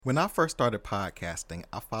When I first started podcasting,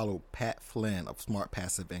 I followed Pat Flynn of Smart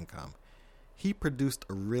Passive Income. He produced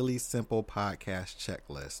a really simple podcast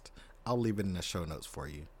checklist. I'll leave it in the show notes for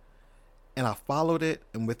you. And I followed it,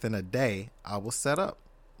 and within a day, I was set up.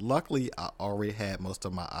 Luckily, I already had most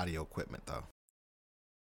of my audio equipment though.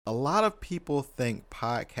 A lot of people think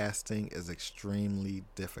podcasting is extremely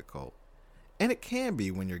difficult. And it can be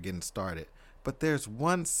when you're getting started, but there's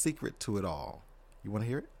one secret to it all. You want to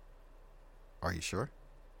hear it? Are you sure?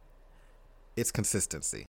 It's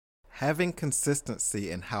consistency. Having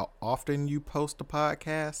consistency in how often you post a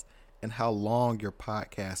podcast and how long your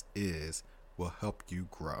podcast is will help you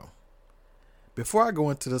grow. Before I go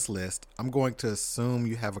into this list, I'm going to assume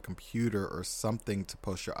you have a computer or something to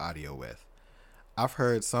post your audio with. I've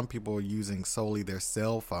heard some people using solely their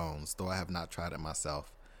cell phones, though I have not tried it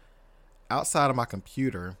myself. Outside of my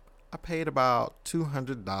computer, I paid about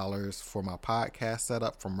 $200 for my podcast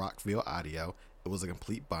setup from Rockville Audio. It was a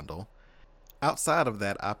complete bundle. Outside of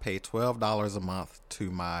that, I pay $12 a month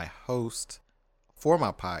to my host for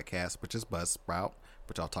my podcast, which is Buzzsprout,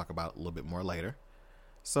 which I'll talk about a little bit more later.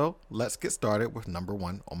 So let's get started with number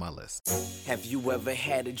one on my list. Have you ever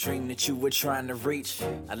had a dream that you were trying to reach?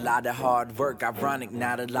 A lot of hard work, ironic,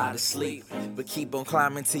 not a lot of sleep. But keep on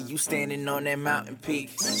climbing till you standing on that mountain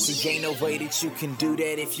peak. See, ain't no way that you can do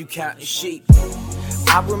that if you counting sheep.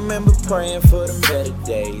 I remember praying for them better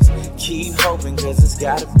days. Keep hoping cause it's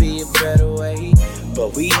gotta be a better way.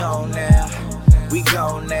 But we on now, we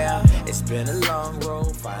gone now. It's been a long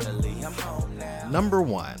road, finally I'm home now. Number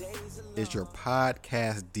one is your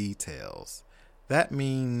podcast details. That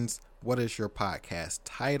means what is your podcast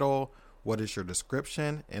title, what is your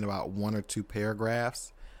description in about 1 or 2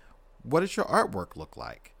 paragraphs, what does your artwork look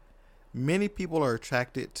like. Many people are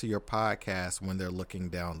attracted to your podcast when they're looking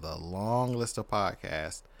down the long list of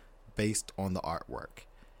podcasts based on the artwork.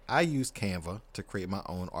 I use Canva to create my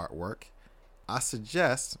own artwork. I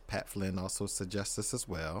suggest, Pat Flynn also suggests this as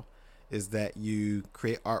well, is that you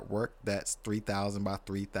create artwork that's 3,000 by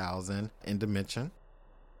 3,000 in dimension.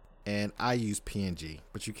 And I use PNG,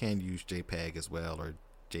 but you can use JPEG as well or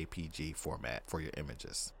JPG format for your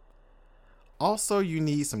images. Also, you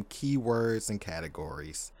need some keywords and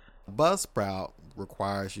categories. Buzzsprout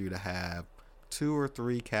requires you to have 2 or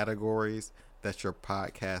 3 categories that your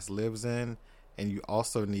podcast lives in, and you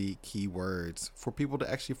also need keywords for people to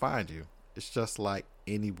actually find you. It's just like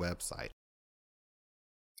any website.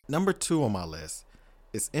 Number 2 on my list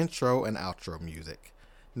is intro and outro music.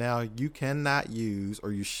 Now, you cannot use,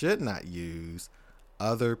 or you should not use,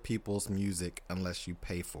 other people's music unless you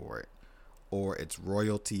pay for it, or it's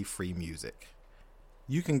royalty-free music.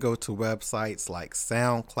 You can go to websites like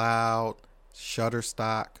SoundCloud,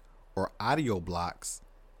 Shutterstock, or Audio Blocks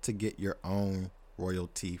to get your own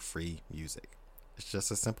royalty-free music. It's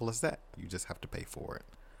just as simple as that. You just have to pay for it.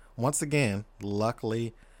 Once again,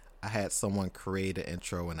 luckily, I had someone create an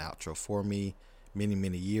intro and outro for me many,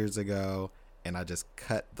 many years ago, and I just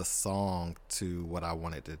cut the song to what I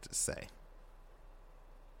wanted it to say.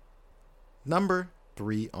 Number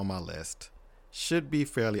 3 on my list should be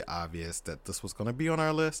fairly obvious that this was going to be on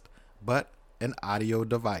our list, but an audio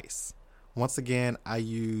device. Once again, I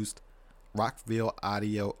used Rockville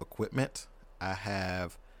Audio equipment. I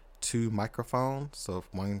have 2 microphones, so if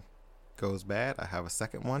one goes bad, I have a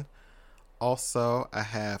second one. Also, I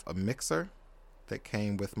have a mixer that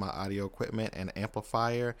came with my audio equipment, and an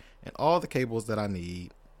amplifier, and all the cables that I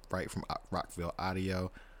need right from Rockville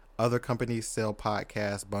Audio. Other companies sell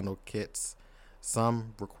podcast bundle kits.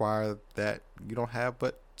 Some require that you don't have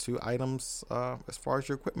but 2 items as far as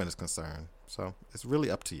your equipment is concerned. So it's really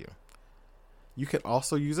up to you. You can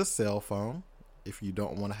also use a cell phone if you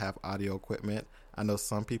don't want to have audio equipment. I know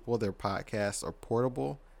some people, their podcasts are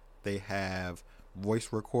portable. They have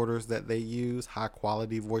voice recorders that they use, high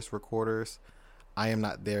quality voice recorders. I am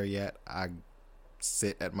not there yet. I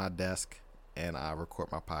sit at my desk and I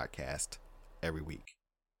record my podcast every week.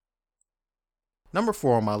 Number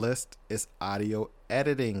 4 on my list is audio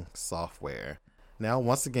editing software. Now,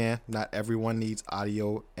 once again, not everyone needs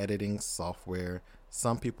audio editing software.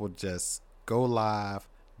 Some people just go live,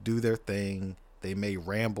 do their thing. They may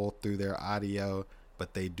ramble through their audio,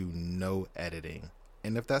 but they do no editing.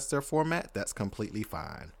 And if that's their format, that's completely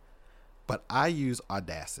fine. But I use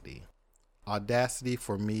Audacity. Audacity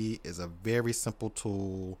for me is a very simple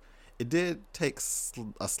tool. It did take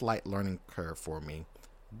a slight learning curve for me,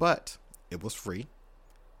 but it was free.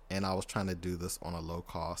 And I was trying to do this on a low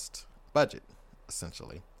cost budget,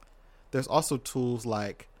 essentially. There's also tools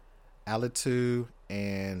like Alitu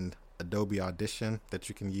and Adobe Audition that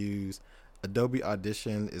you can use. Adobe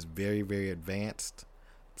Audition is very, very advanced.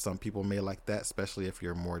 Some people may like that, especially if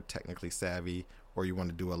you're more technically savvy, or you want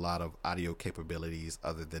to do a lot of audio capabilities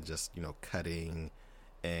other than just, cutting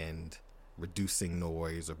and reducing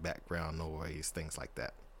noise or background noise, things like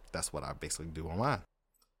that. That's what I basically do on mine.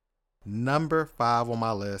 Number 5 on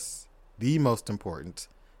my list, the most important,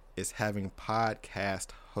 is having podcast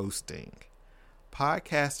hosting.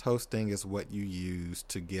 Podcast hosting is what you use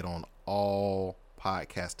to get on all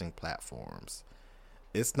podcasting platforms.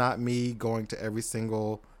 It's not me going to every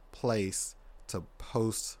single place to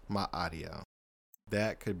post my audio.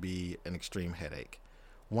 That could be an extreme headache.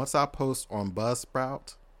 Once I post on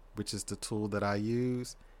Buzzsprout, which is the tool that I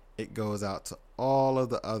use, it goes out to all of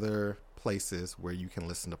the other places where you can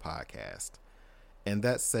listen to podcasts. And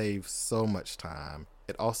that saves so much time.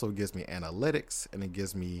 It also gives me analytics, and it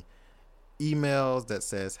gives me emails that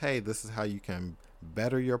says, hey, this is how you can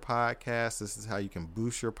better your podcast. This is how you can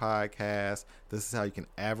boost your podcast. This is how you can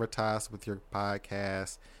advertise with your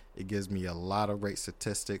podcast. It gives me a lot of great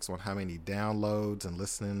statistics on how many downloads and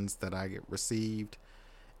listenings that I get received.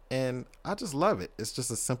 And I just love it. It's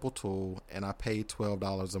just a simple tool, and I pay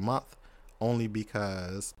 $12 a month only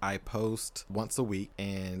because I post once a week,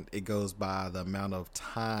 and it goes by the amount of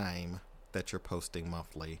time that you're posting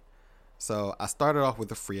monthly. So I started off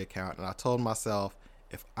with a free account, and I told myself,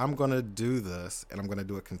 if I'm going to do this and I'm going to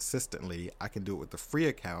do it consistently, I can do it with the free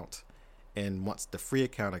account. And once the free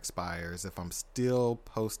account expires, if I'm still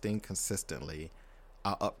posting consistently,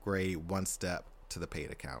 I'll upgrade one step to the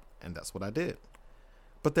paid account. And that's what I did.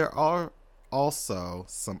 But there are also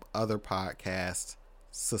some other podcast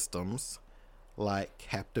systems like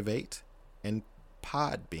Captivate and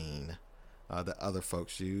Podbean that other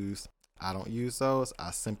folks use. I don't use those.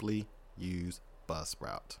 I simply use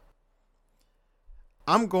Buzzsprout.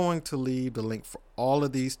 I'm going to leave the link for all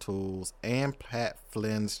of these tools and Pat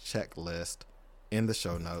Flynn's checklist in the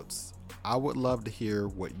show notes. I would love to hear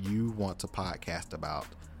what you want to podcast about.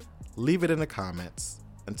 Leave it in the comments.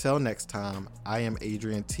 Until next time, I am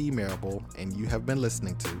Adrian T. Marable, and you have been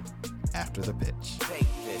listening to After the Pitch. Take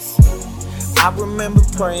this. I remember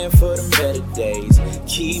praying for them better days.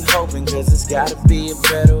 Keep hoping, cause it's gotta be a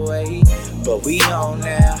better way. But we on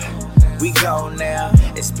now, we gone now.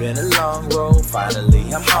 It's been a long road,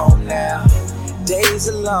 finally I'm home now. Days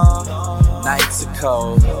are long, nights are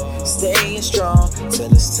cold. Staying strong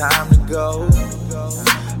till it's time to go.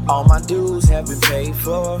 All my dues have been paid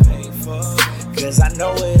for. Cause I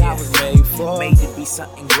know what I was made for. Made to be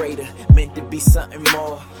something greater, meant to be something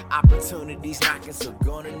more. Opportunities knocking, so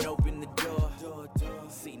gonna open the door.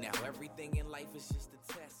 See, now everything in life is just